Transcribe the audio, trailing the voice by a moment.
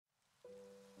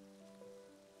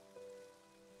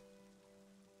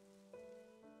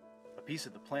A piece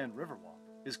of the planned Riverwalk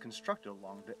is constructed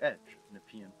along the edge of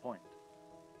Nepean Point.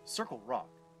 Circle Rock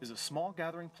is a small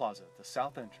gathering plaza at the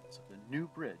south entrance of the new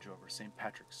bridge over St.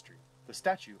 Patrick's Street. The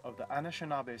statue of the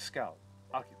Anishinaabe Scout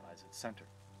occupies its center.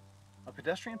 A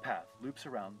pedestrian path loops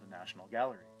around the National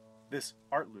Gallery. This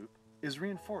art loop is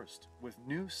reinforced with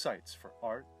new sites for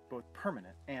art, both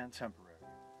permanent and temporary.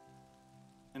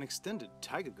 An extended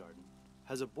taiga garden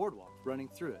has a boardwalk running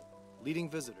through it, leading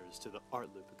visitors to the art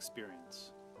loop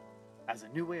experience. As a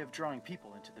new way of drawing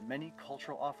people into the many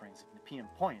cultural offerings of Nepean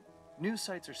Point, new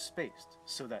sites are spaced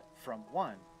so that from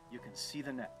one you can see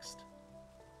the next.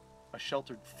 A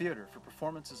sheltered theater for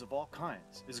performances of all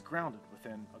kinds is grounded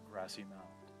within a grassy mound.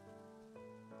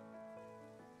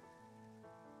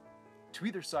 To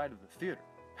either side of the theater,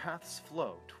 paths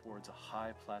flow towards a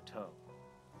high plateau.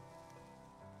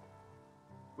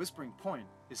 Whispering Point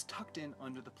is tucked in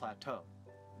under the plateau.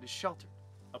 It is sheltered,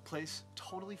 a place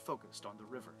totally focused on the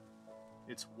river.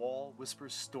 Its wall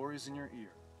whispers stories in your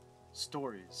ear,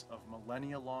 stories of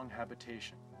millennia-long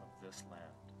habitation of this land.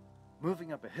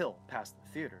 Moving up a hill past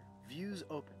the theater, views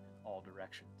open in all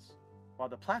directions. While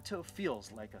the plateau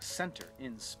feels like a center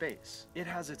in space, it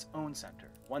has its own center,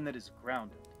 one that is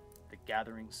grounded, the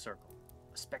Gathering Circle,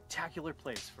 a spectacular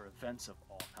place for events of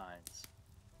all kinds.